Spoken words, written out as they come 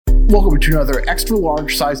Welcome to another extra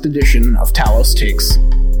large sized edition of Talos Takes.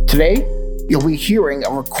 Today, you'll be hearing a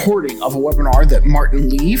recording of a webinar that Martin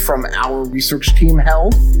Lee from our research team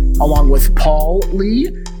held, along with Paul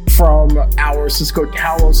Lee from our Cisco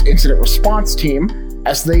Talos incident response team,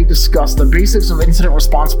 as they discussed the basics of incident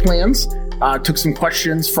response plans, took some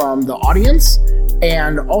questions from the audience,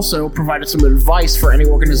 and also provided some advice for any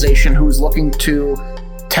organization who is looking to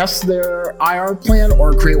test their IR plan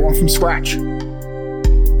or create one from scratch.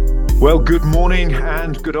 Well, good morning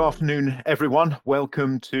and good afternoon, everyone.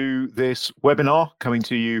 Welcome to this webinar coming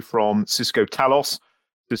to you from Cisco Talos,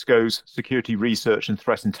 Cisco's Security Research and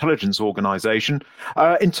Threat Intelligence Organization,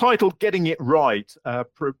 entitled Getting It Right,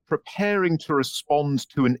 Preparing to Respond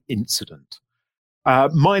to an Incident.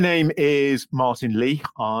 My name is Martin Lee.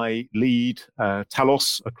 I lead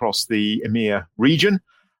Talos across the EMEA region.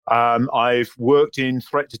 I've worked in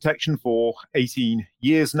threat detection for 18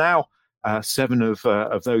 years now. 7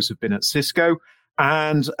 of those have been at Cisco.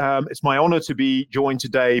 And it's my honor to be joined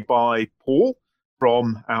today by Paul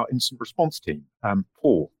from our incident response team.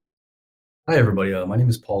 Paul. Hi, everybody. My name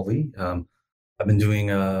is Paul Lee. I've been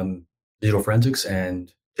doing digital forensics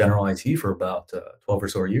and general IT for about 12 or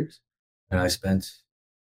so years. And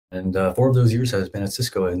 4 of those years has been at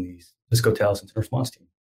Cisco in the Cisco Talos incident response team.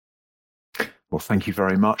 Well, thank you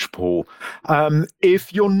very much, Paul.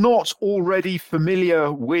 If you're not already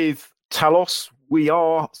familiar with Talos, we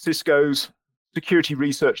are Cisco's Security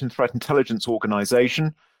Research and Threat Intelligence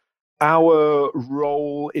Organization. Our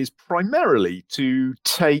role is primarily to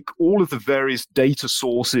take all of the various data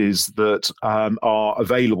sources that are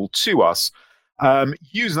available to us,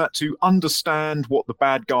 use that to understand what the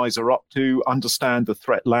bad guys are up to, understand the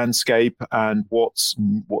threat landscape and what's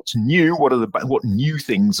new, what new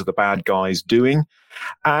things are the bad guys doing,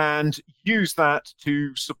 and use that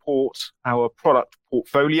to support our product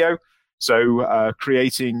portfolio. So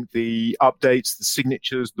creating the updates, the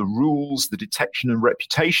signatures, the rules, the detection and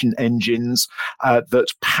reputation engines that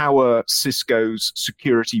power Cisco's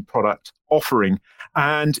security product offering,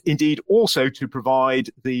 and indeed also to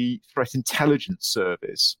provide the threat intelligence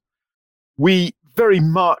service. We very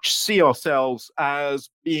much see ourselves as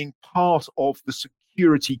being part of the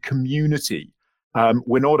security community.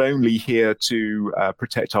 We're not only here to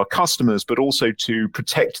protect our customers, but also to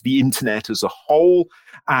protect the internet as a whole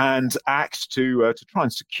and act to try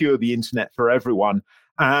and secure the internet for everyone.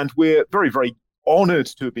 And we're very, very honored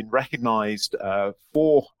to have been recognized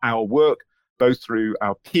for our work, both through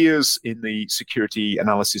our peers in the security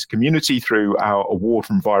analysis community, through our award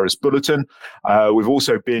from Virus Bulletin. We've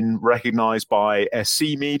also been recognized by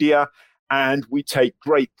SC Media. And we take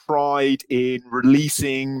great pride in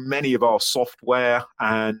releasing many of our software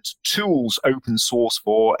and tools open source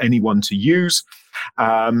for anyone to use.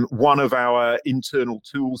 One of our internal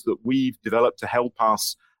tools that we've developed to help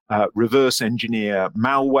us reverse engineer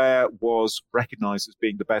malware was recognized as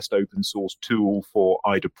being the best open source tool for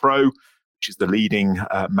IDA Pro, which is the leading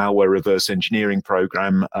malware reverse engineering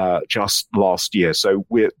program just last year. So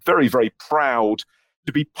we're very, very proud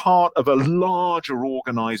to be part of a larger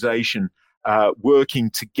organization working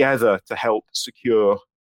together to help secure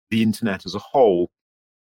the internet as a whole.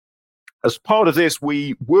 As part of this,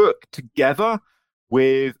 we work together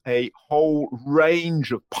with a whole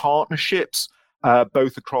range of partnerships,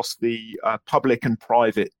 both across the public and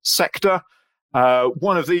private sector.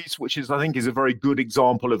 One of these, which I think is a very good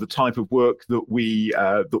example of the type of work that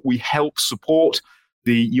we help support,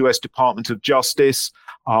 the US Department of Justice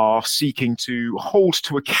are seeking to hold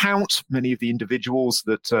to account many of the individuals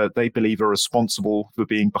that they believe are responsible for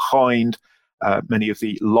being behind many of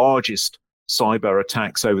the largest cyber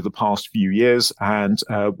attacks over the past few years. And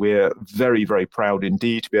we're very, very proud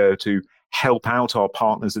indeed to be able to help out our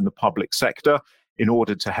partners in the public sector in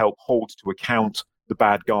order to help hold to account the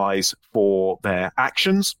bad guys for their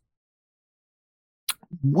actions.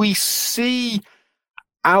 We see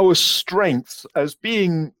our strengths as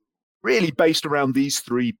being really based around these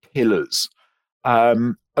 3 pillars.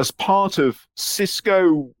 As part of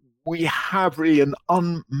Cisco, we have really an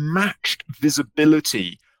unmatched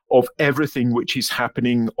visibility of everything which is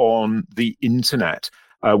happening on the internet.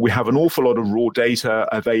 We have an awful lot of raw data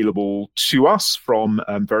available to us from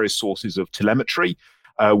various sources of telemetry.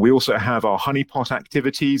 We also have our honeypot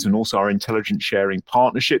activities and also our intelligence sharing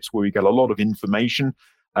partnerships where we get a lot of information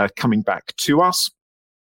coming back to us.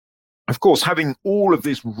 Of course, having all of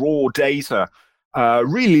this raw data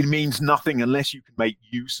really means nothing unless you can make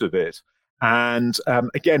use of it. And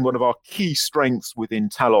again, one of our key strengths within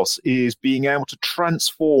Talos is being able to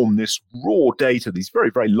transform this raw data, these very,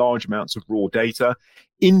 very large amounts of raw data,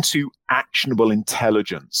 into actionable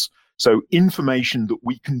intelligence. So information that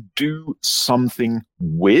we can do something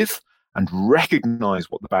with and recognize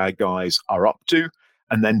what the bad guys are up to.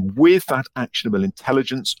 And then with that actionable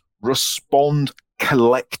intelligence, respond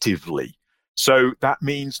collectively. So that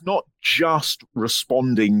means not just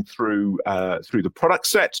responding through the product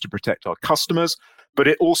set to protect our customers, but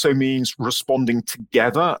it also means responding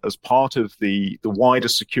together as part of the wider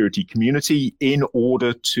security community in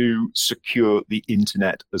order to secure the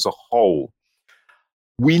internet as a whole.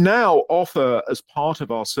 We now offer, as part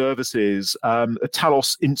of our services, a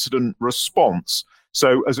Talos incident response.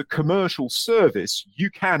 So as a commercial service,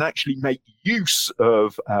 you can actually make use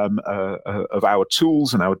of our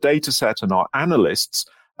tools and our data set and our analysts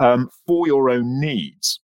for your own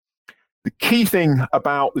needs. The key thing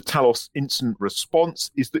about the Talos incident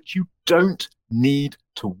response is that you don't need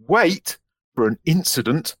to wait for an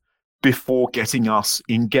incident before getting us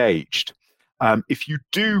engaged. If you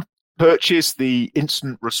do purchase the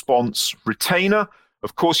incident response retainer,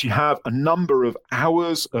 of course, you have a number of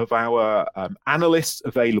hours of our analysts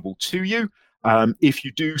available to you. If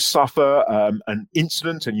you do suffer an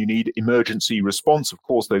incident and you need emergency response, of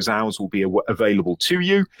course, those hours will be available to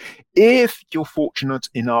you. If you're fortunate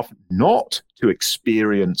enough not to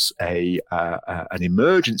experience an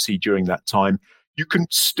emergency during that time, you can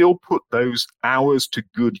still put those hours to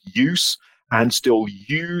good use and still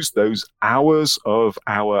use those hours of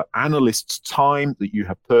our analysts' time that you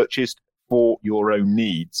have purchased for your own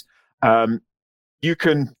needs. You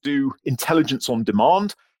can do intelligence on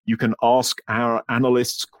demand. You can ask our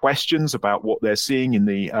analysts questions about what they're seeing in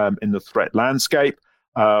the threat landscape.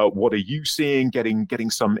 What are you seeing? Getting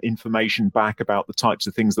some information back about the types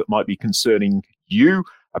of things that might be concerning you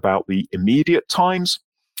about the immediate times.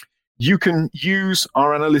 You can use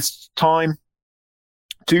our analysts' time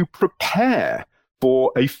to prepare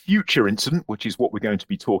for a future incident, which is what we're going to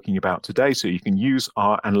be talking about today. So you can use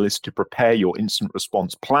our analysts to prepare your incident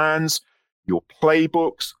response plans, your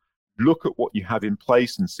playbooks, look at what you have in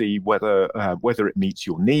place and see whether it meets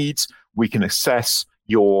your needs. We can assess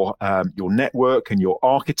your network and your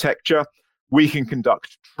architecture. We can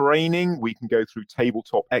conduct training. We can go through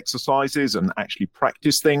tabletop exercises and actually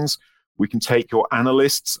practice things. We can take your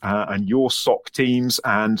analysts and your SOC teams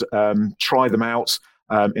and try them out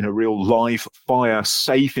in a real live fire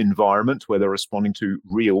safe environment where they're responding to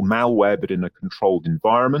real malware, but in a controlled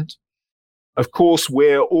environment. Of course,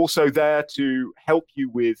 we're also there to help you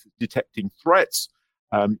with detecting threats.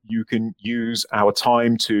 You can use our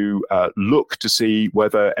time to look to see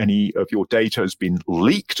whether any of your data has been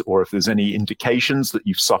leaked or if there's any indications that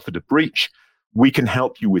you've suffered a breach. We can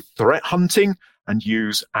help you with threat hunting and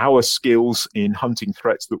use our skills in hunting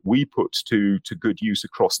threats that we put to good use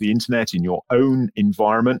across the internet in your own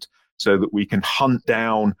environment so that we can hunt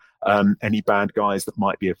down any bad guys that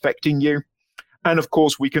might be affecting you. And of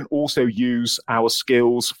course, we can also use our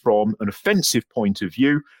skills from an offensive point of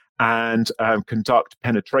view and conduct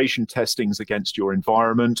penetration testings against your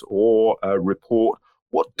environment or report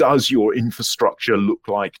what does your infrastructure look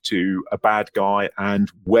like to a bad guy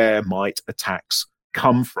and where might attacks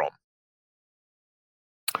come from.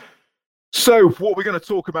 So what we're going to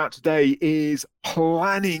talk about today is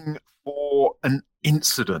planning for an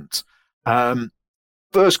incident.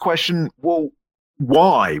 First question, well,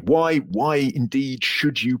 why? Why indeed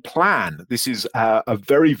should you plan? This is a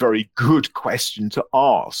very, very good question to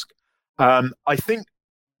ask. I think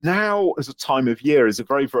now as a time of year is a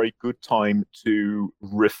very, very good time to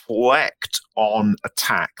reflect on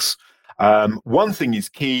attacks. One thing is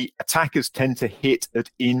key, attackers tend to hit at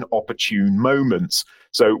inopportune moments.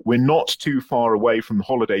 So we're not too far away from the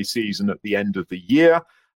holiday season at the end of the year.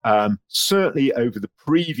 Certainly over the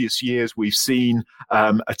previous years, we've seen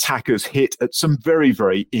attackers hit at some very,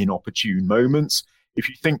 very inopportune moments. If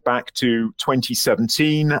you think back to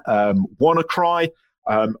 2017, WannaCry,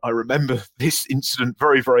 I remember this incident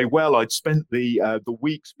very, very well. I'd spent the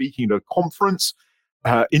week speaking at a conference,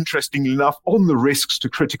 interestingly enough, on the risks to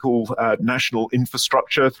critical national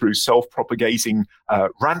infrastructure through self-propagating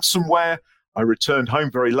ransomware. I returned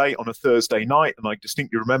home very late on a Thursday night, and I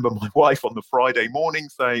distinctly remember my wife on the Friday morning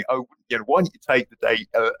saying, "Oh, why don't you take the day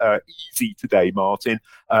easy today, Martin?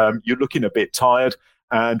 You're looking a bit tired."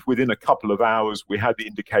 And within a couple of hours, we had the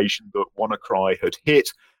indication that WannaCry had hit.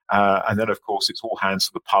 And then, of course, it's all hands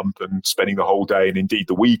to the pump and spending the whole day and indeed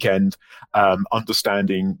the weekend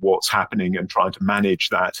understanding what's happening and trying to manage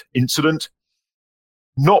that incident.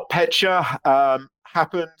 NotPetya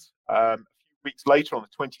happened weeks later on the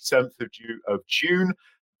 27th of June.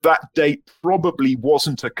 That date probably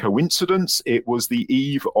wasn't a coincidence. It was the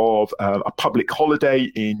eve of a public holiday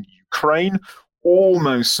in Ukraine.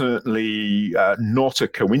 Almost certainly not a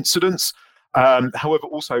coincidence. However,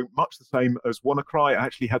 also much the same as WannaCry, I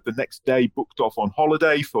actually had the next day booked off on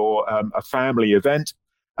holiday for a family event.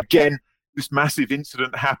 Again, this massive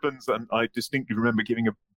incident happens, and I distinctly remember giving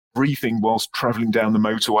a briefing whilst traveling down the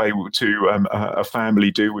motorway to a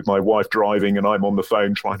family do with my wife driving, and I'm on the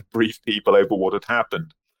phone trying to brief people over what had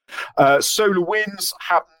happened. SolarWinds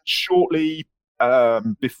happened shortly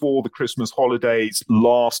before the Christmas holidays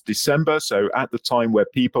last December, so at the time where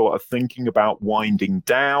people are thinking about winding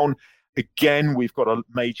down. Again, we've got a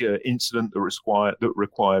major incident that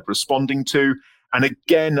required responding to. And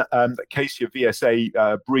again, the Acacia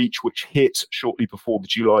VSA breach, which hit shortly before the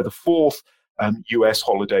July the 4th US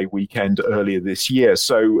holiday weekend earlier this year.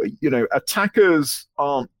 So, attackers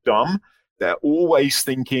aren't dumb. They're always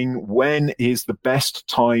thinking, when is the best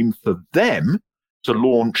time for them to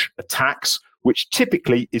launch attacks, which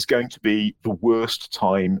typically is going to be the worst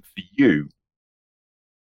time for you.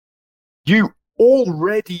 You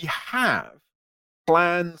already have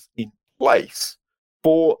plans in place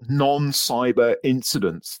for non-cyber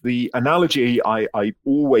incidents. The analogy I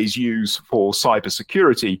always use for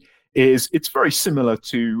cybersecurity is it's very similar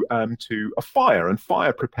to a fire and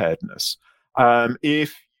fire preparedness. If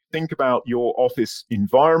you think about your office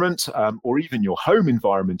environment or even your home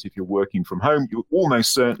environment, if you're working from home, you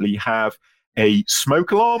almost certainly have a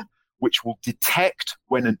smoke alarm which will detect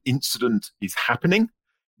when an incident is happening.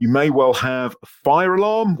 You may well have a fire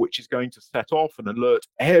alarm, which is going to set off and alert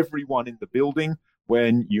everyone in the building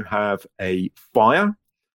when you have a fire.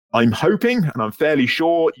 I'm hoping, and I'm fairly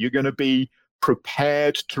sure, you're going to be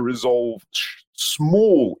prepared to resolve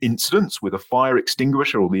small incidents with a fire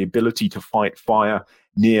extinguisher or the ability to fight fire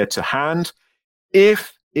near to hand.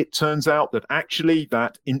 If it turns out that actually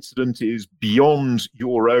that incident is beyond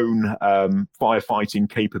your own firefighting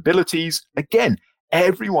capabilities, again,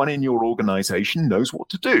 everyone in your organization knows what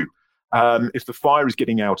to do. If the fire is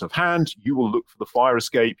getting out of hand, you will look for the fire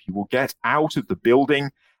escape, you will get out of the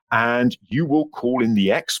building, and you will call in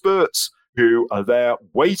the experts who are there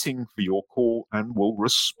waiting for your call and will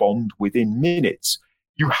respond within minutes.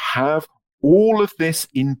 You have all of this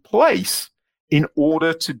in place in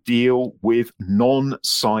order to deal with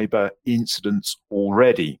non-cyber incidents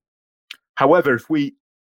already. However, if we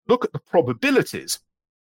look at the probabilities,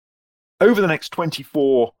 over the next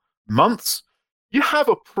 24 months, you have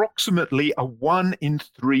approximately a 1 in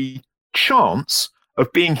 3 chance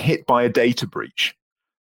of being hit by a data breach.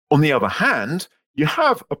 On the other hand, you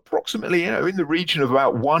have approximately, in the region of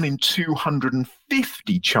about 1 in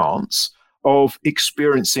 250 chance of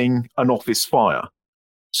experiencing an office fire.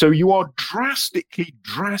 So you are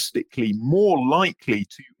drastically more likely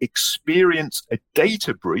to experience a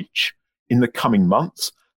data breach in the coming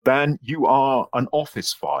months than you are an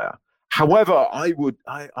office fire. However, I would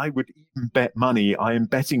even bet money, I am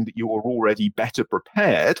betting that you are already better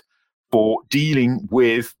prepared for dealing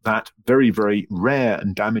with that very, very rare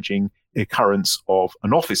and damaging occurrence of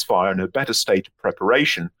an office fire in a better state of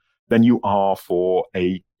preparation than you are for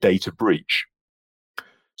a data breach.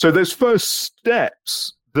 So those first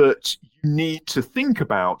steps that you need to think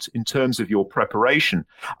about in terms of your preparation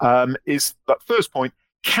is that first point: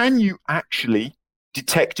 can you actually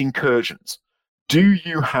detect incursions? Do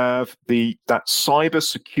you have that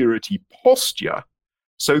cybersecurity posture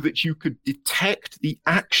so that you could detect the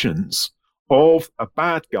actions of a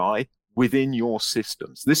bad guy within your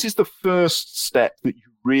systems? This is the first step that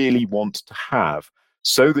you really want to have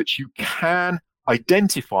so that you can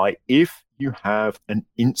identify if you have an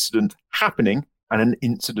incident happening and an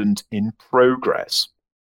incident in progress.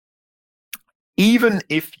 Even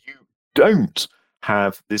if you don't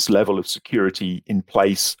have this level of security in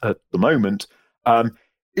place at the moment,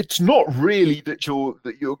 it's not really that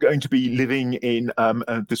you're going to be living in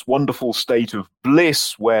this wonderful state of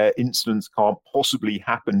bliss where incidents can't possibly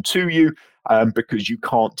happen to you because you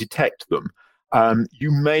can't detect them.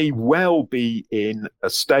 You may well be in a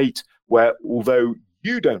state where, although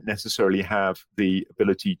you don't necessarily have the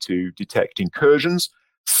ability to detect incursions,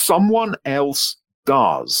 someone else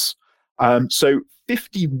does. So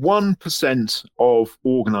 51% of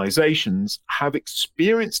organizations have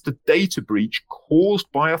experienced a data breach caused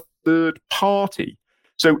by a third party.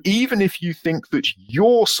 So even if you think that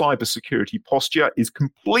your cybersecurity posture is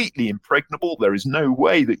completely impregnable, there is no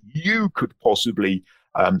way that you could possibly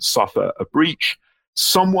suffer a breach,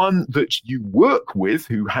 someone that you work with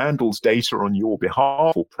who handles data on your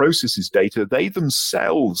behalf or processes data, they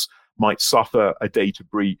themselves might suffer a data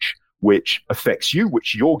breach which affects you,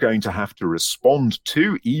 which you're going to have to respond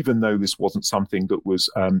to, even though this wasn't something that was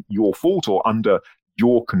your fault or under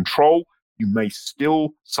your control. You may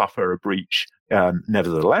still suffer a breach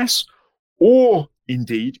nevertheless, or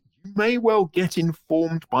indeed you may well get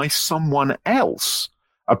informed by someone else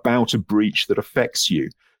about a breach that affects you.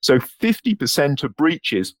 So 50% of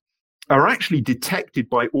breaches are actually detected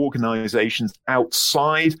by organizations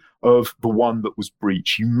outside of the one that was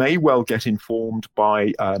breached. You may well get informed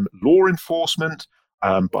by law enforcement,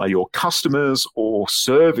 by your customers or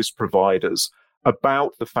service providers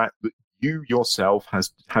about the fact that you yourself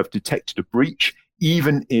have detected a breach,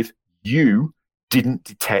 even if you didn't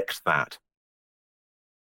detect that.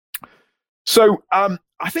 So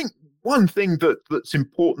I think one thing that's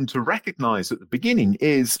important to recognize at the beginning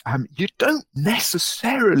is you don't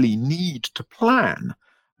necessarily need to plan.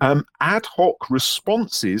 Ad hoc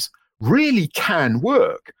responses really can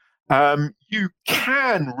work. You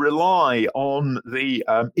can rely on the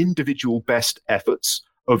individual best efforts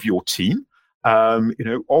of your team.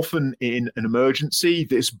 Often in an emergency,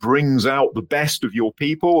 this brings out the best of your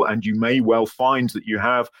people, and you may well find that you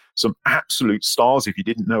have some absolute stars, if you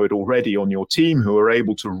didn't know it already, on your team who are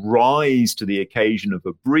able to rise to the occasion of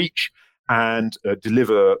a breach and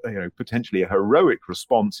deliver, potentially a heroic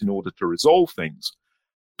response in order to resolve things.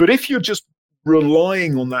 But if you're just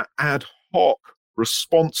relying on that ad hoc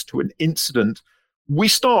response to an incident, we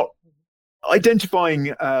start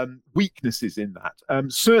identifying weaknesses in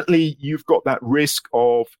that. Certainly, you've got that risk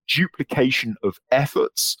of duplication of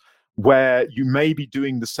efforts where you may be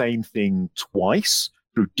doing the same thing twice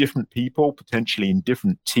through different people, potentially in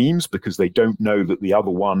different teams, because they don't know that the other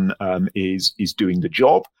one is doing the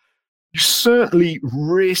job. You certainly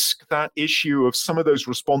risk that issue of some of those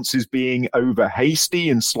responses being over hasty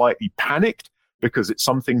and slightly panicked because it's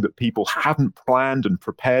something that people haven't planned and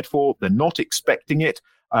prepared for. They're not expecting it.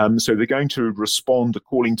 So they're going to respond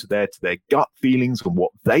according to their gut feelings and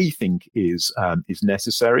what they think is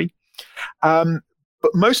necessary.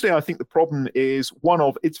 But mostly, I think the problem is one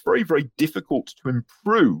of it's very, very difficult to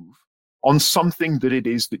improve on something that it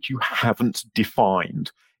is that you haven't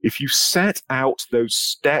defined. If you set out those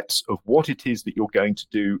steps of what it is that you're going to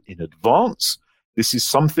do in advance, this is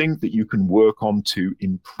something that you can work on to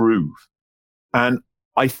improve. And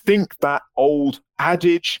I think that old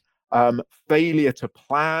adage, failure to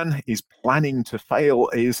plan is planning to fail,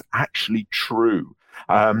 is actually true.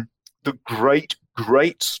 The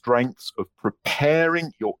great strengths of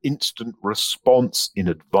preparing your instant response in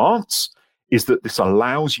advance is that this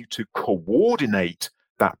allows you to coordinate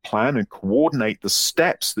that plan and coordinate the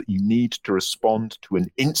steps that you need to respond to an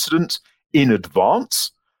incident in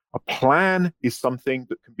advance. A plan is something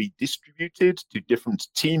that can be distributed to different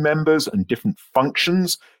team members and different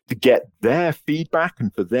functions to get their feedback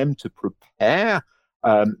and for them to prepare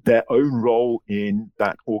their own role in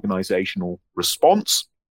that organizational response.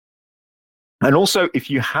 And also,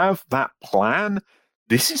 if you have that plan,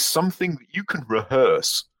 this is something that you can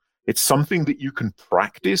rehearse. It's something that you can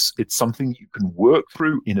practice. It's something you can work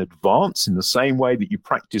through in advance in the same way that you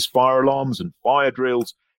practice fire alarms and fire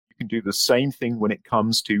drills. You can do the same thing when it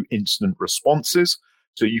comes to incident responses.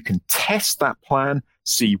 So you can test that plan,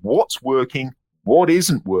 see what's working, what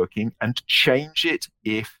isn't working, and change it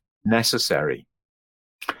if necessary.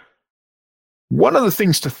 One of the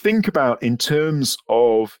things to think about in terms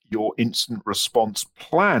of your incident response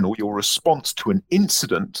plan or your response to an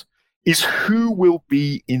incident is who will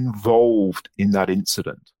be involved in that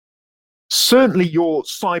incident. Certainly your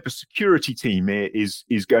cybersecurity team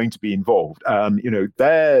is going to be involved.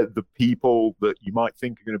 They're the people that you might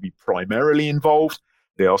think are going to be primarily involved.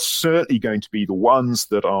 They are certainly going to be the ones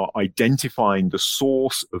that are identifying the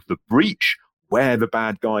source of the breach, where the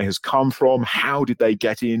bad guy has come from, how did they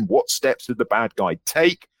get in, what steps did the bad guy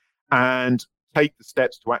take, and take the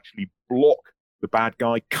steps to actually block the bad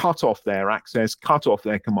guy, cut off their access, cut off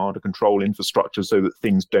their command and control infrastructure so that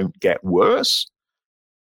things don't get worse.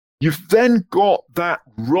 You've then got that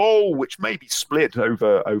role, which may be split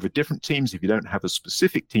over different teams if you don't have a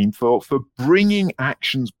specific team, for bringing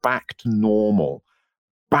actions back to normal,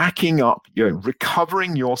 backing up,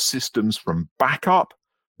 recovering your systems from backup,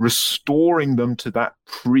 restoring them to that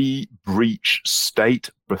pre-breach state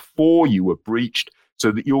before you were breached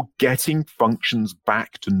so that you're getting functions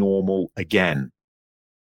back to normal again.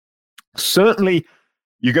 Certainly,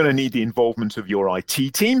 you're going to need the involvement of your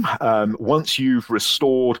IT team. Once you've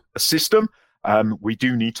restored a system, we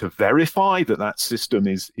do need to verify that that system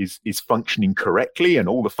is functioning correctly and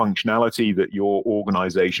all the functionality that your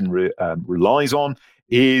organization relies on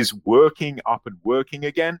is working up and working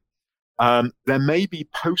again. There may be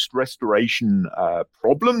post-restoration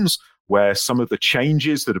problems where some of the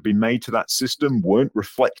changes that have been made to that system weren't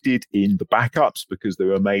reflected in the backups because they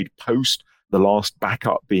were made post the last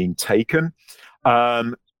backup being taken.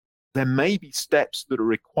 there may be steps that are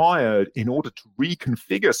required in order to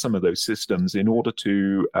reconfigure some of those systems in order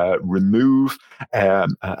to remove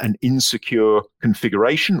an insecure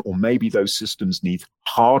configuration, or maybe those systems need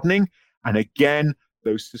hardening. And again,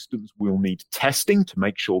 those systems will need testing to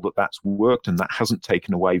make sure that that's worked and that hasn't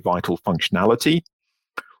taken away vital functionality.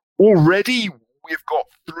 Already, we've got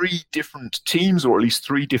 3 different teams, or at least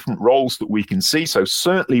 3 different roles that we can see. So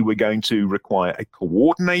certainly we're going to require a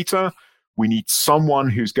coordinator. We need someone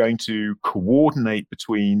who's going to coordinate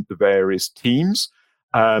between the various teams,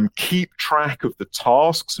 keep track of the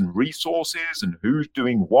tasks and resources and who's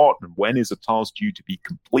doing what and when is a task due to be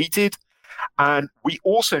completed. And we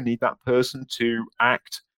also need that person to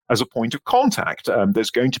act as a point of contact. There's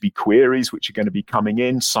going to be queries which are going to be coming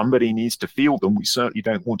in. Somebody needs to field them. We certainly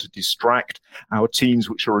don't want to distract our teams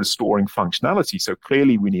which are restoring functionality. So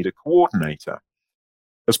clearly we need a coordinator.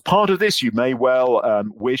 As part of this, you may well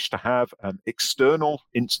wish to have external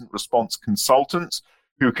incident response consultants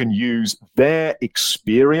who can use their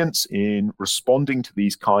experience in responding to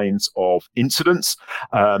these kinds of incidents.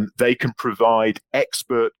 They can provide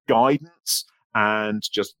expert guidance and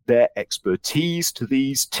just their expertise to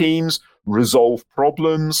these teams, resolve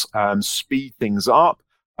problems, speed things up,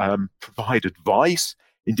 provide advice,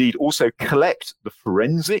 indeed also collect the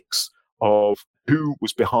forensics of who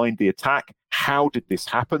was behind the attack, how did this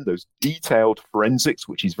happen, those detailed forensics,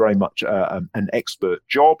 which is very much an expert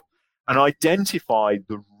job, and identify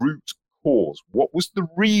the root cause. What was the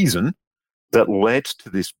reason that led to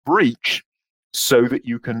this breach, so that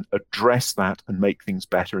you can address that and make things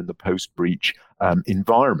better in the post-breach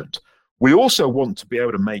environment. We also want to be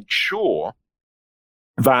able to make sure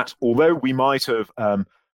that although we might have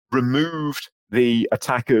removed the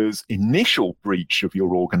attacker's initial breach of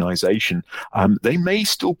your organization, they may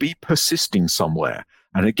still be persisting somewhere.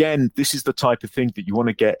 And again, this is the type of thing that you want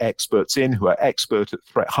to get experts in who are expert at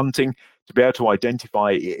threat hunting to be able to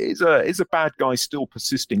identify, is a bad guy still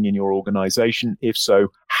persisting in your organization? If so,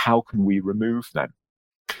 how can we remove them?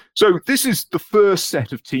 So this is the first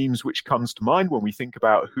set of teams which comes to mind when we think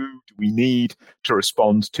about who do we need to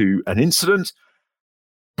respond to an incident.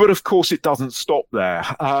 But of course, it doesn't stop there.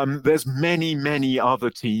 There's many, many other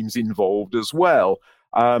teams involved as well.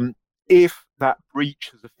 If that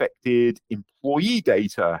breach has affected employee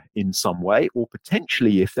data in some way, or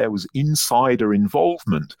potentially if there was insider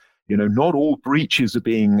involvement, not all breaches are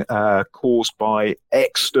being caused by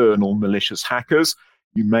external malicious hackers.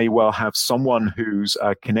 You may well have someone who's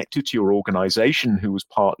connected to your organization who was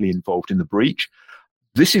partly involved in the breach.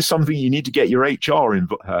 This is something you need to get your HR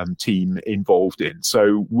team involved in.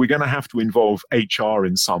 So we're going to have to involve HR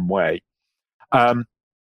in some way.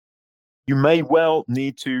 You may well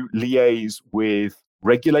need to liaise with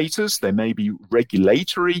regulators. There may be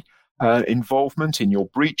regulatory involvement in your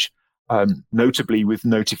breach, notably with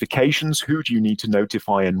notifications. Who do you need to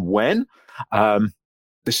notify and when?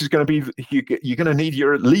 This is going to be, you're going to need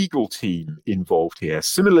your legal team involved here.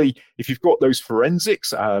 Similarly, if you've got those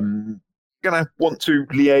forensics, going to want to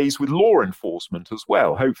liaise with law enforcement as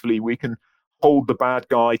well. Hopefully we can hold the bad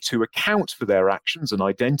guy to account for their actions and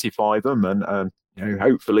identify them and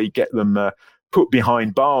hopefully get them put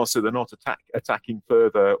behind bars so they're not attacking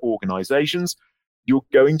further organizations. You're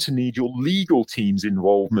going to need your legal team's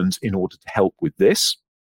involvement in order to help with this.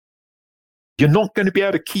 You're not going to be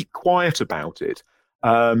able to keep quiet about it.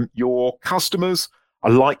 Your customers are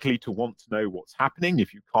likely to want to know what's happening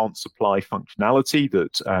if you can't supply functionality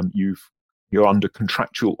that you're under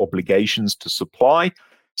contractual obligations to supply.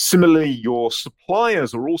 Similarly, your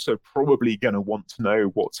suppliers are also probably going to want to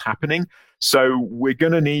know what's happening. So we're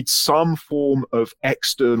going to need some form of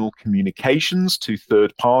external communications to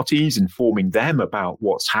third parties, informing them about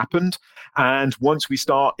what's happened. And once we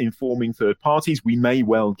start informing third parties, we may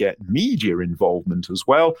well get media involvement as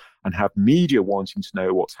well and have media wanting to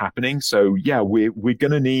know what's happening. So yeah, we're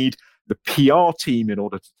going to need the PR team in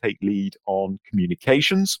order to take lead on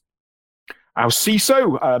communications. Our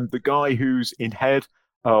CISO, the guy who's in head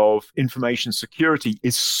of information security,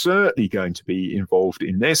 is certainly going to be involved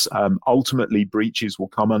in this. Ultimately, breaches will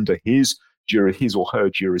come under his or her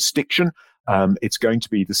jurisdiction. It's going to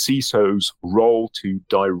be the CISO's role to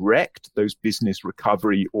direct those business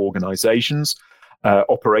recovery organizations,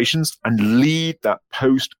 operations, and lead that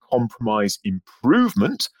post-compromise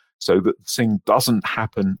improvement so that the thing doesn't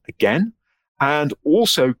happen again, and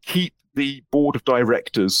also keep the board of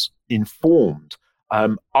directors informed.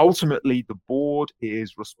 Ultimately, the board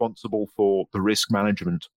is responsible for the risk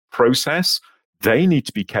management process. They need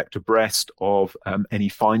to be kept abreast of any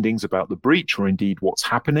findings about the breach or indeed what's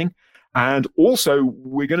happening. And also,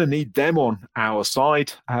 we're going to need them on our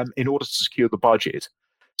side in order to secure the budget.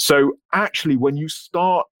 So actually, when you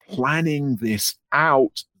start planning this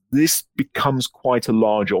out, this becomes quite a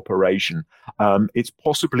large operation. It's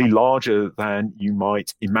possibly larger than you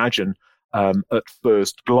might imagine at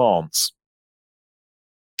first glance.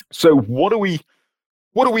 So what are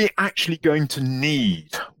we actually going to need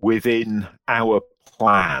within our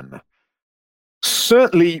plan?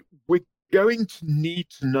 Certainly, we're going to need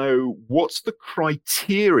to know what's the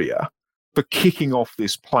criteria for kicking off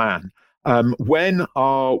this plan. When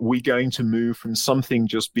are we going to move from something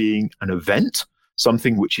just being an event,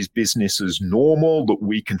 something which is business as normal that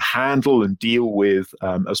we can handle and deal with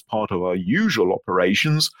as part of our usual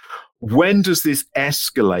operations? When does this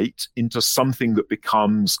escalate into something that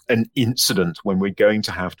becomes an incident when we're going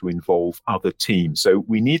to have to involve other teams? So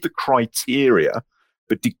we need the criteria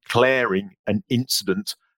for declaring an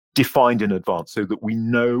incident defined in advance so that we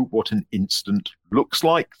know what an incident looks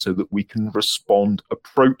like, so that we can respond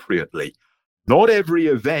appropriately. Not every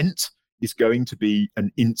event is going to be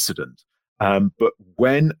an incident, but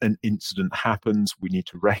when an incident happens, we need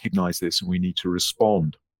to recognize this and we need to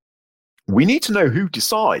respond. We need to know who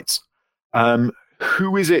decides.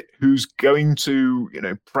 Who is it who's going to,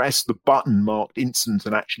 press the button marked incident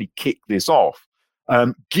and actually kick this off?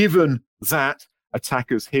 Given that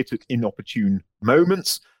attackers hit at inopportune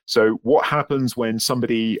moments. So what happens when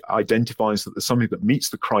somebody identifies that there's something that meets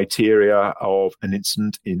the criteria of an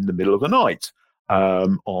incident in the middle of the night,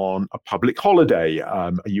 on a public holiday?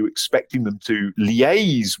 Are you expecting them to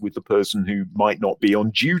liaise with the person who might not be on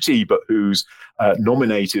duty, but who's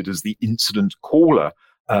nominated as the incident caller?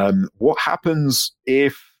 What happens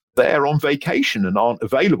if they're on vacation and aren't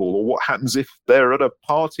available? Or what happens if they're at a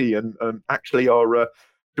party and actually are,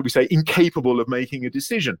 should we say, incapable of making a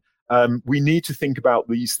decision? We need to think about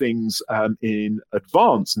these things in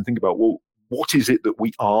advance and think about, well, what is it that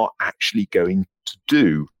we are actually going to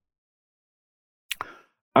do?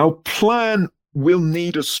 Our plan will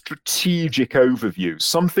need a strategic overview,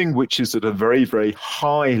 something which is at a very, very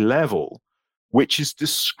high level, which is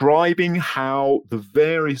describing how the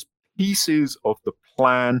various pieces of the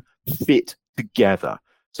plan fit together,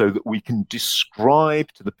 so that we can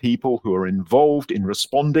describe to the people who are involved in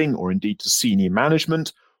responding, or indeed to senior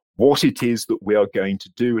management, what it is that we are going to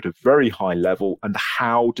do at a very high level and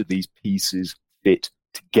how do these pieces fit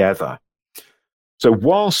together. So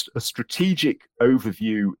whilst a strategic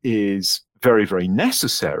overview is very, very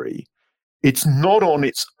necessary, it's not on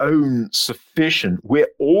its own sufficient.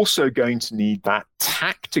 We're also going to need that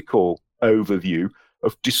tactical overview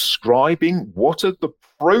of describing what are the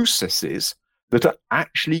processes that are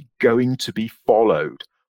actually going to be followed.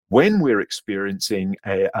 When we're experiencing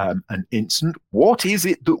an incident, what is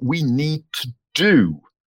it that we need to do?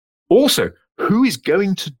 Also, who is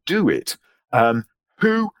going to do it?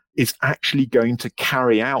 Who is actually going to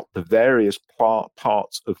carry out the various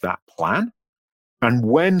parts of that plan? And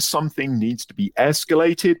when something needs to be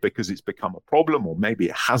escalated because it's become a problem, or maybe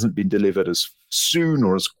it hasn't been delivered as soon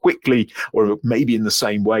or as quickly, or maybe in the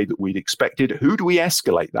same way that we'd expected, who do we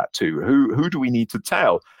escalate that to? Who do we need to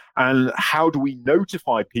tell? And how do we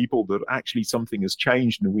notify people that actually something has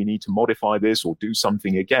changed and we need to modify this or do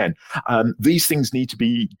something again? These things need to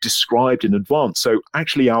be described in advance. So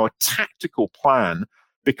actually our tactical plan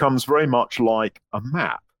becomes very much like a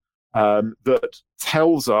map that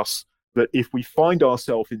tells us that if we find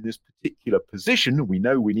ourselves in this particular position, we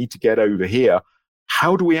know we need to get over here.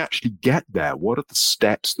 How do we actually get there? What are the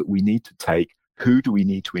steps that we need to take? Who do we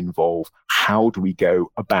need to involve? How do we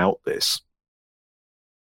go about this?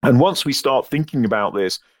 And once we start thinking about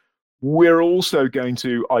this, we're also going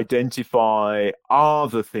to identify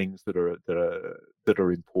other things that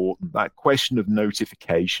are important. That question of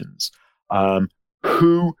notifications.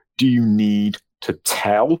 Who do you need to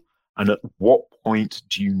tell? And at what point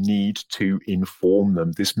do you need to inform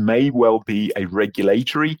them? This may well be a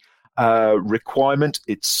regulatory requirement.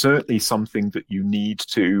 It's certainly something that you need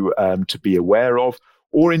to be aware of.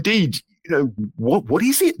 Or indeed, what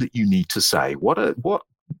is it that you need to say? What are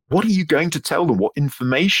you going to tell them? What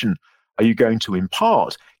information are you going to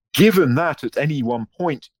impart? Given that at any one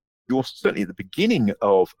point, you're certainly at the beginning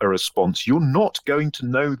of a response, you're not going to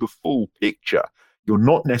know the full picture. You're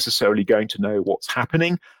not necessarily going to know what's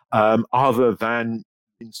happening, other than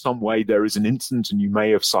in some way there is an incident and you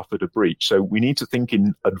may have suffered a breach. So we need to think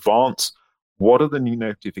in advance. What are the new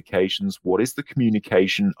notifications? What is the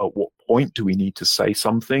communication? At what point do we need to say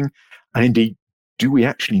something? And indeed, do we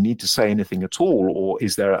actually need to say anything at all? Or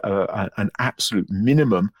is there an absolute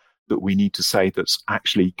minimum that we need to say that's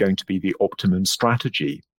actually going to be the optimum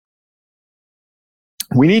strategy?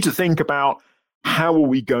 We need to think about how are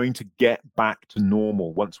we going to get back to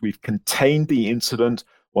normal once we've contained the incident,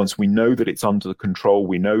 once we know that it's under control,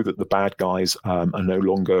 we know that the bad guys are no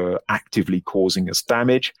longer actively causing us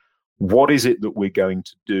damage, what is it that we're going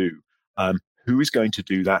to do? Who is going to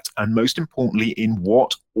do that? And most importantly, in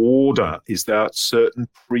what order? Is there certain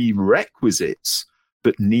prerequisites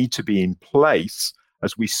that need to be in place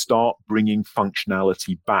as we start bringing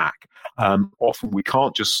functionality back? Often we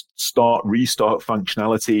can't just restart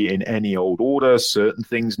functionality in any old order. Certain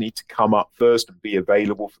things need to come up first and be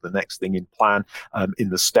available for the next thing in plan, in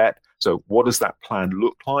the step. So what does that plan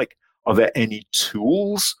look like? Are there any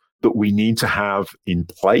tools that we need to have in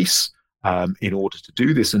place in order to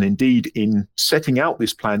do this? And indeed, in setting out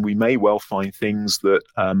this plan, we may well find things that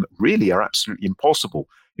really are absolutely impossible.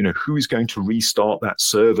 Who's going to restart that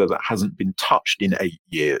server that hasn't been touched in 8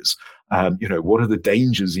 years? What are the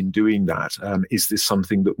dangers in doing that? Is this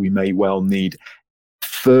something that we may well need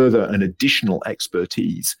further and additional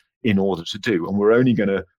expertise in order to do? And we're only going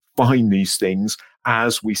to find these things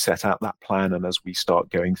as we set out that plan and as we start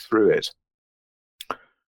going through it.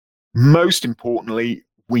 Most importantly,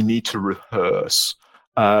 we need to rehearse.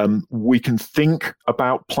 We can think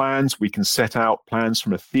about plans, we can set out plans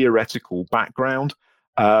from a theoretical background,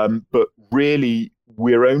 but really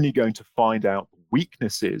we're only going to find out the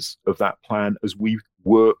weaknesses of that plan as we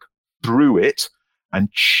work through it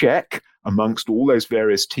and check amongst all those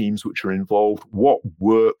various teams which are involved what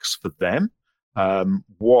works for them,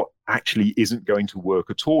 what actually isn't going to work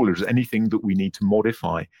at all. Is there anything that we need to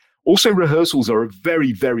modify? Also, rehearsals are a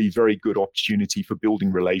very, very, very good opportunity for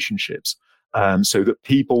building relationships, so that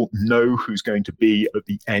people know who's going to be at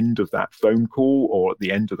the end of that phone call or at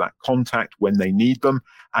the end of that contact when they need them,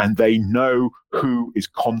 and they know who is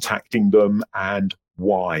contacting them and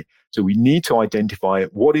why. So we need to identify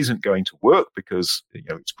what isn't going to work, because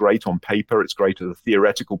it's great on paper, it's great at a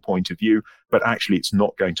theoretical point of view, but actually it's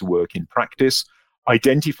not going to work in practice.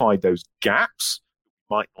 Identify those gaps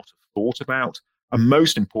we might not have thought about. And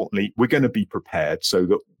most importantly, we're going to be prepared so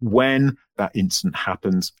that when that incident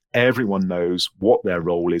happens, everyone knows what their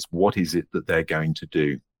role is, what is it that they're going to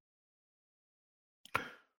do.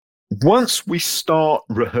 Once we start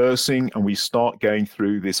rehearsing and we start going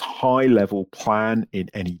through this high-level plan in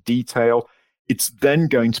any detail, it's then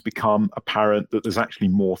going to become apparent that there's actually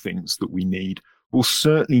more things that we need. We'll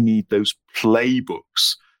certainly need those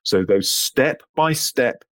playbooks, so those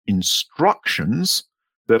step-by-step instructions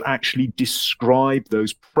that actually describe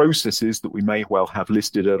those processes that we may well have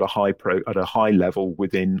listed at a high level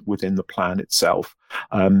within the plan itself.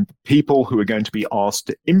 People who are going to be asked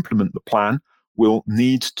to implement the plan will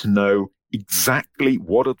need to know exactly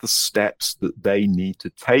what are the steps that they need to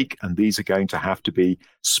take, and these are going to have to be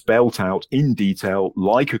spelt out in detail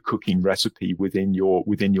like a cooking recipe within your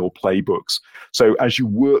playbooks. So as you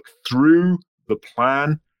work through the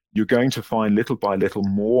plan, you're going to find little by little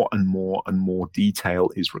more and more and more detail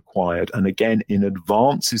is required. And again, in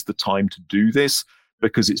advance is the time to do this,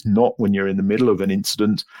 because it's not when you're in the middle of an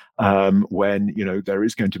incident, when there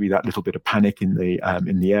is going to be that little bit of panic in the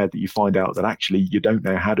air, that you find out that actually you don't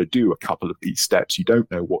know how to do a couple of these steps. You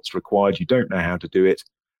don't know what's required. You don't know how to do it.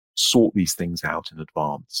 Sort these things out in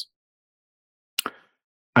advance.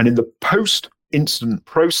 And in the post-incident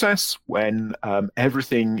process, when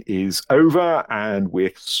everything is over and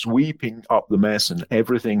we're sweeping up the mess and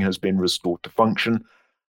everything has been restored to function,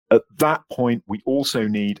 at that point, we also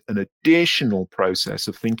need an additional process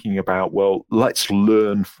of thinking about, well, let's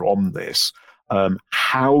learn from this.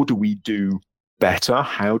 How do we do better?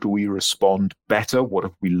 How do we respond better? What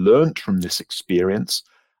have we learned from this experience?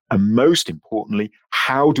 And most importantly,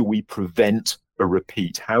 how do we prevent a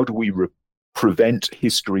repeat? How do we prevent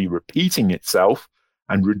history repeating itself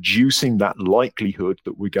and reducing that likelihood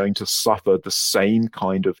that we're going to suffer the same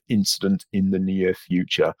kind of incident in the near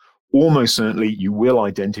future? Almost certainly you will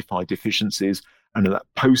identify deficiencies, and at that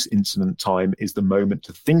post-incident time is the moment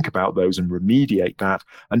to think about those and remediate that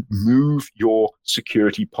and move your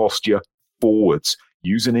security posture forwards.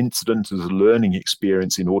 Use an incident as a learning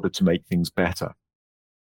experience in order to make things better.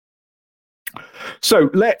 So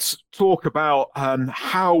let's talk about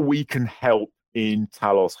how we can help in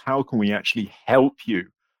Talos. How can we actually help you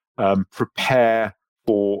prepare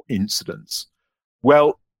for incidents?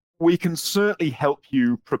 Well, we can certainly help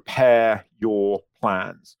you prepare your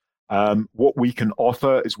plans. What we can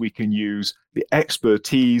offer is we can use the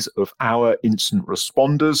expertise of our incident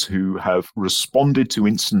responders who have responded to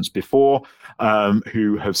incidents before,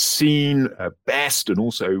 who have seen best and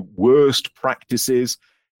also worst practices,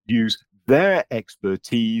 use their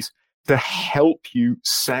expertise to help you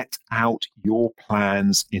set out your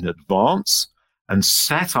plans in advance and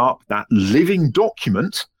set up that living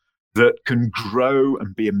document that can grow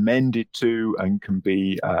and be amended to and can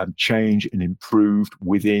be changed and improved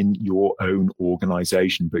within your own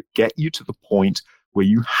organization, but get you to the point where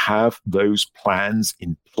you have those plans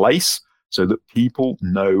in place so that people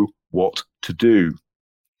know what to do.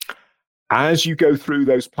 As you go through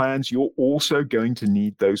those plans, you're also going to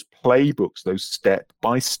need those playbooks, those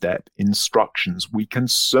step-by-step instructions. We can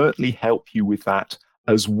certainly help you with that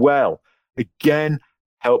as well. Again,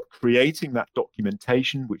 help creating that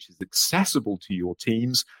documentation, which is accessible to your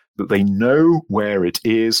teams, that they know where it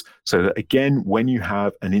is, so that, again, when you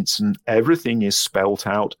have an incident, everything is spelt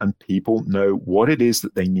out and people know what it is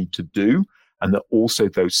that they need to do, and that also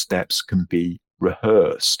those steps can be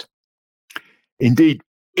rehearsed. Indeed,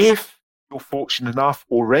 if you're fortunate enough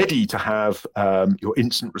already to have your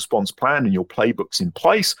incident response plan and your playbooks in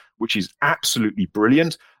place, which is absolutely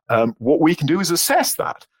brilliant, what we can do is assess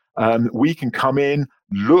that. We can come in,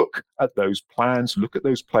 look at those plans, look at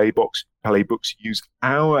those playbooks, use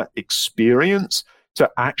our experience to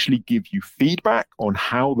actually give you feedback on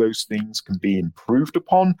how those things can be improved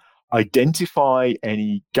upon, identify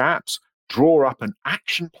any gaps, draw up an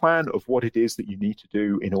action plan of what it is that you need to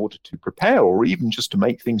do in order to prepare, or even just to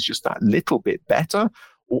make things just that little bit better,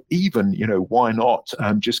 or even, why not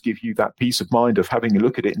just give you that peace of mind of having a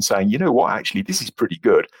look at it and saying, you know what, actually, this is pretty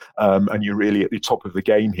good. And you're really at the top of the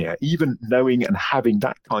game here. Even knowing and having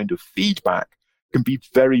that kind of feedback can be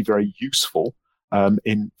very, very useful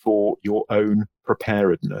for your own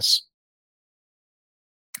preparedness.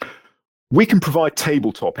 We can provide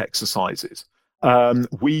tabletop exercises.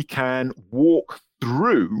 We can walk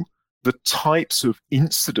through the types of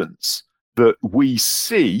incidents that we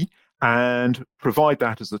see and provide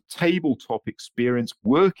that as a tabletop experience,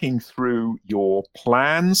 working through your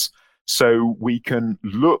plans, so we can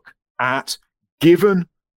look at, given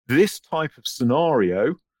this type of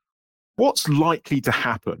scenario, what's likely to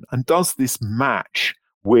happen, and does this match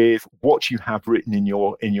with what you have written in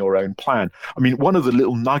your own plan? I mean, one of the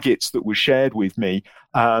little nuggets that was shared with me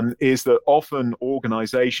is that often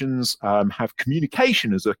organizations have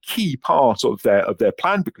communication as a key part of their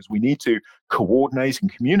plan, because we need to coordinate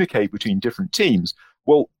and communicate between different teams.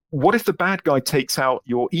 Well, what if the bad guy takes out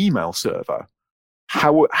your email server?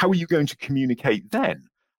 How are you going to communicate then?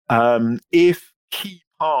 If key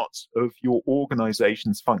parts of your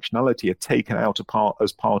organization's functionality are taken out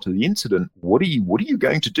as part of the incident, what are you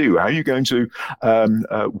going to do? How are you going to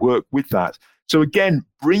work with that? So again,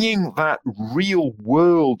 bringing that real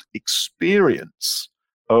world experience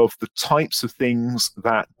of the types of things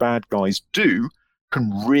that bad guys do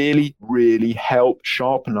can really, really help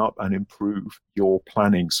sharpen up and improve your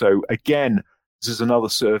planning. So again, this is another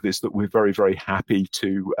service that we're very, very happy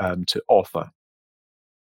to offer.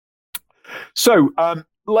 So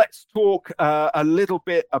let's talk a little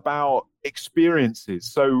bit about experiences.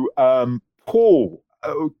 So Paul,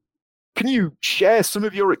 can you share some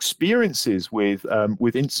of your experiences with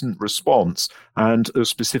incident response, and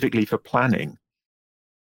specifically for planning?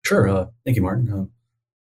 Sure. Thank you, Martin.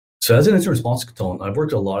 So as an incident response consultant, I've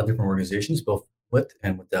worked at a lot of different organizations, both with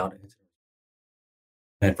and without incident.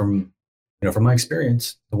 And from my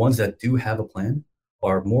experience, the ones that do have a plan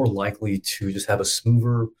are more likely to just have a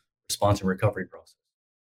smoother response and recovery process.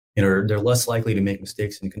 They're less likely to make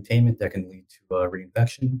mistakes in containment that can lead to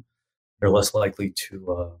reinfection. They're less likely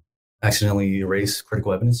to accidentally erase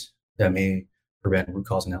critical evidence that may prevent root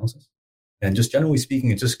cause analysis. And just generally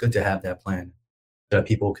speaking, it's just good to have that plan so that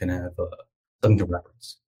people can have something to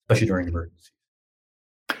reference, especially during emergencies.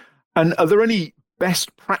 And are there any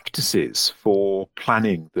best practices for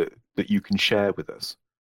planning that you can share with us?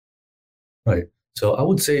 Right. So I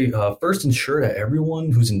would say first, ensure that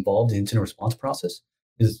everyone who's involved in the incident response process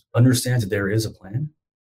understands that there is a plan,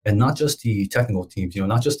 and not just the technical teams,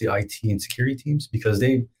 not just the IT and security teams, because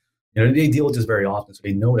they deal with this very often, so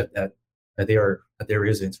they know that there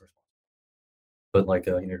is an incident response. But like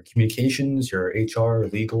your communications, your HR,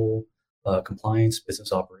 legal, compliance,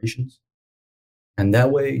 business operations, and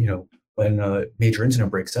that way, when a major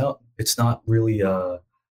incident breaks out, it's not really a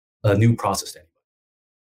new process to anybody.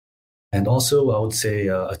 And also, I would say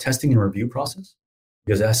a testing and review process,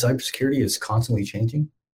 because as cybersecurity is constantly changing,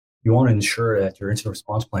 you want to ensure that your incident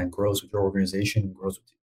response plan grows with your organization and grows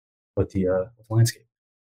with the landscape.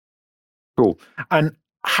 Cool. And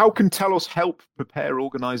how can Telos help prepare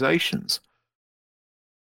organizations?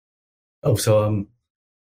 So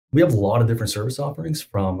we have a lot of different service offerings,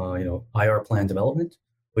 from IR plan development,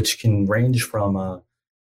 which can range from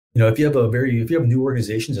if you have new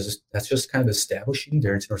organizations that's just kind of establishing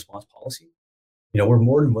their incident response policy, we're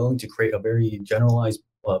more than willing to create a very generalized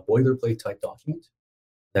boilerplate type document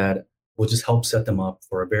that will just help set them up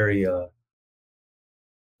for a very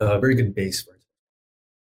a very good base for it.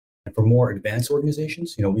 And for more advanced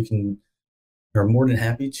organizations, we're more than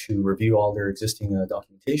happy to review all their existing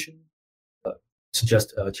documentation,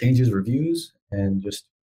 suggest changes, reviews, and just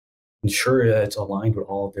ensure that it's aligned with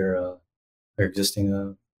all of their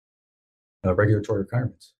existing regulatory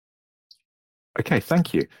requirements. Okay,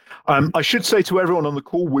 thank you. I should say to everyone on the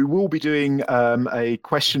call, we will be doing a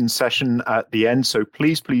question session at the end. So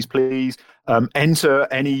please enter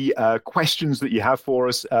any questions that you have for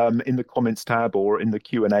us in the comments tab or in the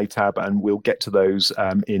Q&A tab, and we'll get to those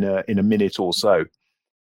in a minute or so.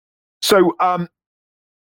 So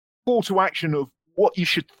call to action of what you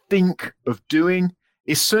should think of doing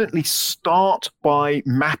is certainly start by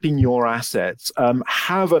mapping your assets.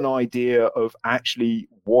 Have an idea of actually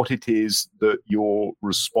what it is that you're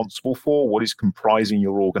responsible for, what is comprising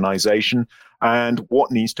your organization, and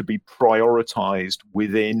what needs to be prioritized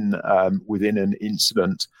within an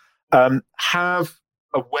incident. Have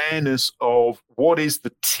awareness of what is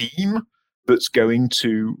the team that's going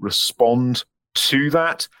to respond to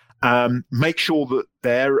that. Make sure that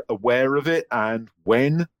they're aware of it and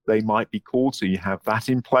when they might be called, so you have that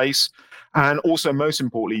in place. And also, most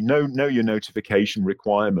importantly, know your notification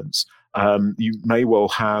requirements. You may well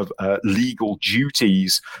have legal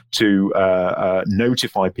duties to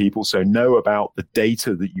notify people, so know about the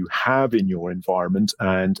data that you have in your environment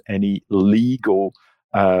and any legal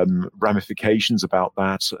ramifications about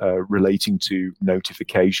that relating to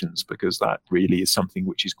notifications, because that really is something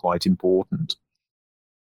which is quite important.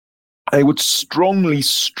 I would strongly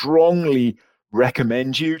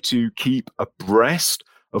recommend you to keep abreast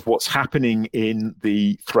of what's happening in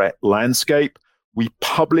the threat landscape. We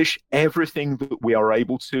publish everything that we are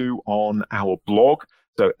able to on our blog.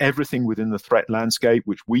 So everything within the threat landscape,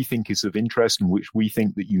 which we think is of interest and which we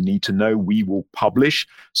think that you need to know, we will publish.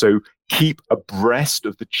 So keep abreast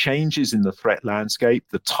of the changes in the threat landscape,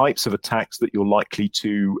 the types of attacks that you're likely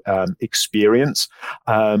to experience.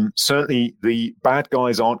 Certainly, the bad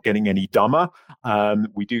guys aren't getting any dumber.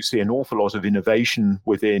 We do see an awful lot of innovation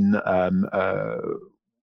within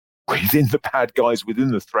the bad guys,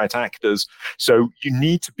 within the threat actors. So you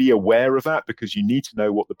need to be aware of that, because you need to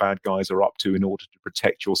know what the bad guys are up to in order to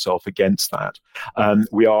protect yourself against that.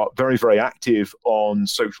 We are very, very active on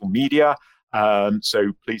social media.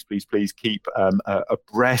 So please keep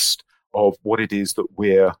abreast of what it is that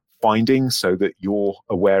we're finding, so that you're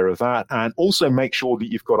aware of that. And also make sure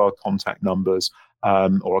that you've got our contact numbers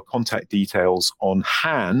or our contact details on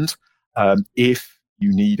hand if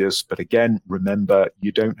you need us. But again, remember,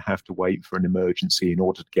 you don't have to wait for an emergency in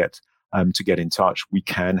order to get in touch. We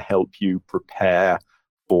can help you prepare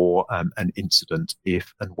for an incident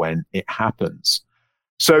if and when it happens.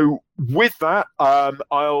 So with that,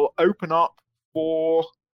 I'll open up for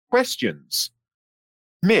questions.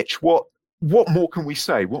 Mitch, what more can we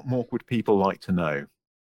say? What more would people like to know?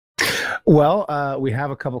 Well, we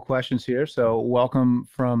have a couple questions here. So welcome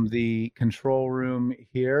from the control room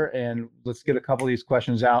here, and let's get a couple of these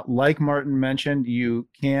questions out. Like Martin mentioned, you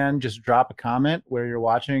can just drop a comment where you're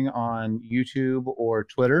watching on YouTube or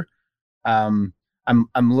Twitter. I'm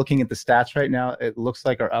looking at the stats right now. It looks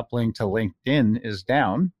like our uplink to LinkedIn is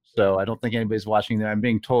down, so I don't think anybody's watching there. I'm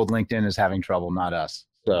being told LinkedIn is having trouble, not us.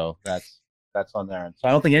 So that's on there. So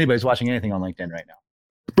I don't think anybody's watching anything on LinkedIn right now.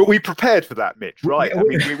 But we prepared for that, Mitch, right? I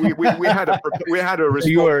mean, we had a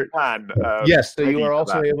response plan. Yes, so you are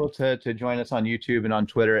also able to join us on YouTube and on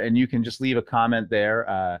Twitter, and you can just leave a comment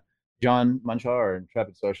there. John Munshaw, our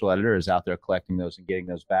Intrepid Social Editor, is out there collecting those and getting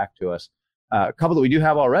those back to us. A couple that we do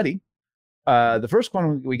have already. The first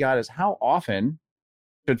one we got is, how often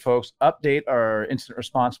should folks update our incident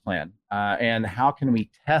response plan? And how can we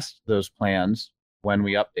test those plans when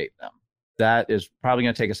we update them? That is probably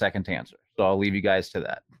going to take a second to answer. So I'll leave you guys to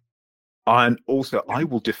that. And also, I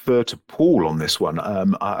will defer to Paul on this one.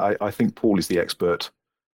 I think Paul is the expert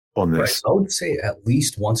on this. Right. So I would say at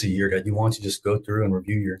least once a year that you want to just go through and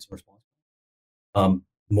review your incident response.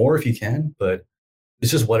 More if you can, but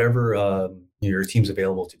it's just whatever your team's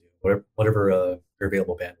available to do, whatever your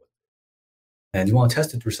available bandwidth. And you want to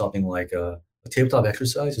test it through something like a tabletop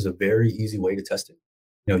exercise is a very easy way to test it.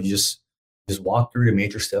 You just walk through the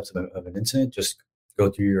major steps of an incident. Just go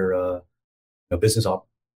through your business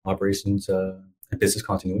operations and business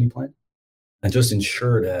continuity plan, and just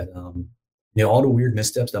ensure that all the weird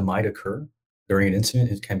missteps that might occur during an incident,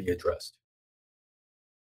 it can be addressed.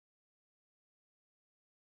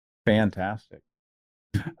 Fantastic.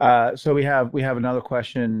 So we have another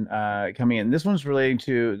question coming in. This one's relating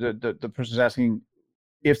to the person's asking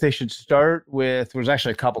if they should start with. There's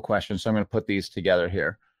actually a couple questions, so I'm going to put these together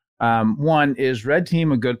here. One is, Red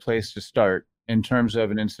Team a good place to start in terms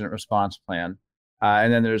of an incident response plan?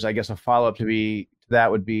 And then there's, I guess, a follow-up to that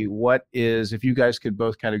would be, what is, if you guys could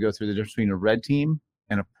both kind of go through the difference between a red team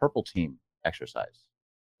and a purple team exercise.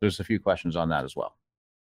 There's a few questions on that as well.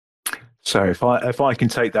 So if I can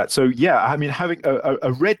take that. So yeah, I mean, having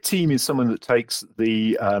a red team is someone that takes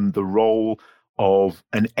the role of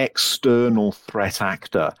an external threat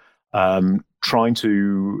actor, trying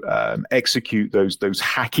to execute those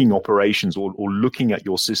hacking operations, or looking at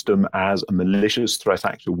your system as a malicious threat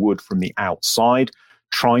actor would from the outside,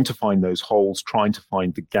 trying to find those holes, trying to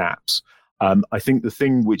find the gaps. I think the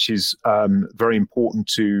thing which is very important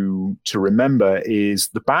to remember is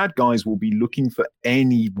the bad guys will be looking for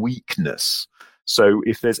any weakness. So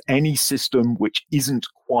if there's any system which isn't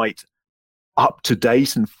quite up to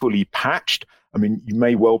date and fully patched, I mean, you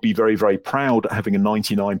may well be very, very proud at having a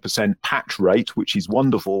 99% patch rate, which is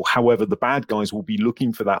wonderful. However, the bad guys will be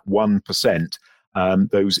looking for that 1%,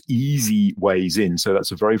 those easy ways in. So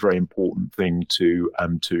that's a very, very important thing to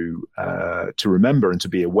remember and to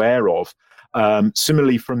be aware of.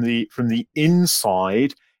 Similarly, from the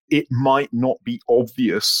inside, it might not be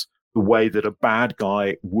obvious the way that a bad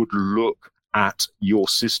guy would look at your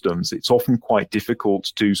systems. It's often quite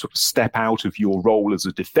difficult to sort of step out of your role as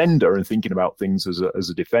a defender and thinking about things as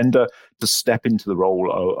a defender, to step into the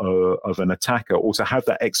role of an attacker, or to have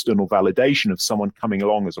that external validation of someone coming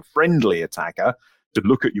along as a friendly attacker, to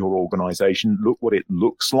look at your organization, look what it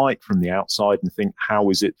looks like from the outside, and think, how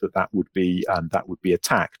is it that would be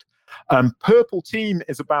attacked? Purple team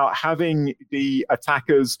is about having the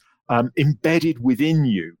attackers embedded within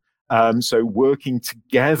you, so working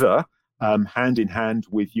together, hand in hand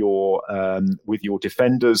with your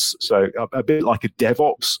defenders. So a bit like a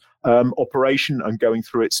DevOps operation, and going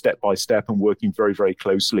through it step by step, and working very, very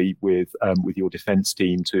closely with your defense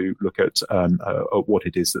team to look at what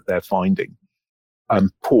it is that they're finding.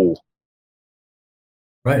 Paul.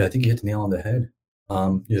 Right, I think you hit the nail on the head.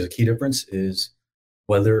 There's a key difference is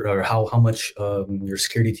whether or how much your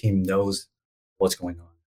security team knows what's going on.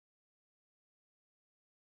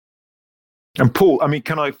 And Paul, I mean,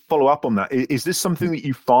 can I follow up on that? Is this something that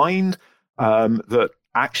you find that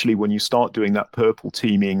actually, when you start doing that purple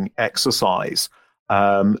teaming exercise,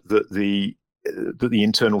 that the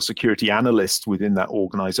internal security analysts within that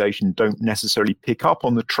organization don't necessarily pick up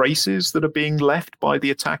on the traces that are being left by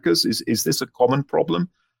the attackers? Is this a common problem?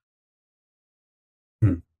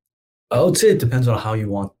 I would say it depends on how you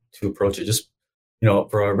want to approach it. Just,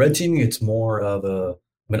 for a red teaming, it's more of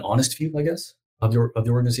an honest view, I guess, of the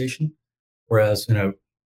organization. Whereas,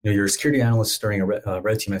 your security analysts during a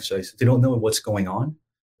red team exercise, they don't know what's going on.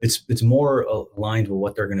 It's more aligned with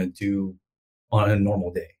what they're going to do on a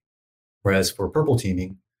normal day. Whereas for purple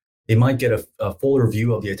teaming, they might get a fuller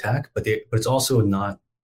view of the attack, but it's also not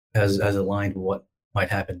as aligned with what might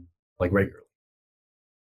happen like regularly.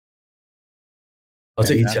 I'll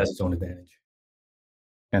say each has its own advantage.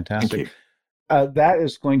 Fantastic. That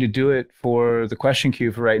is going to do it for the question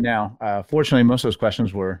queue for right now. Fortunately, most of those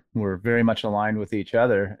questions were very much aligned with each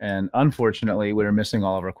other. And unfortunately, we were missing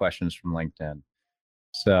all of our questions from LinkedIn.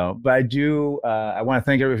 So, but I want to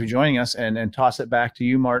thank everybody for joining us, and toss it back to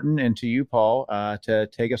you, Martin, and to you, Paul, to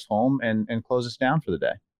take us home and close us down for the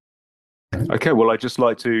day. Okay, well, I'd just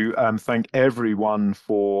like to thank everyone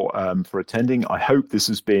for attending. I hope this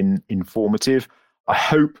has been informative. I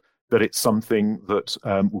hope that it's something that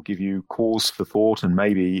will give you cause for thought, and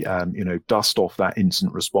maybe dust off that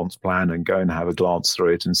incident response plan and go and have a glance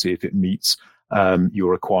through it and see if it meets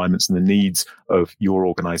your requirements and the needs of your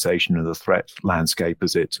organization and the threat landscape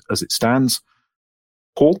as it stands.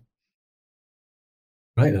 Paul?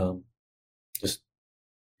 Right. Just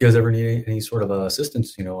if you guys ever need any sort of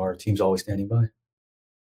assistance, our team's always standing by.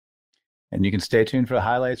 And you can stay tuned for the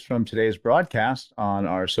highlights from today's broadcast on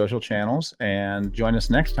our social channels, and join us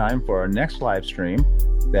next time for our next live stream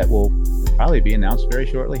that will probably be announced very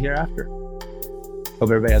shortly hereafter. Hope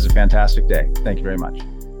everybody has a fantastic day. Thank you very much.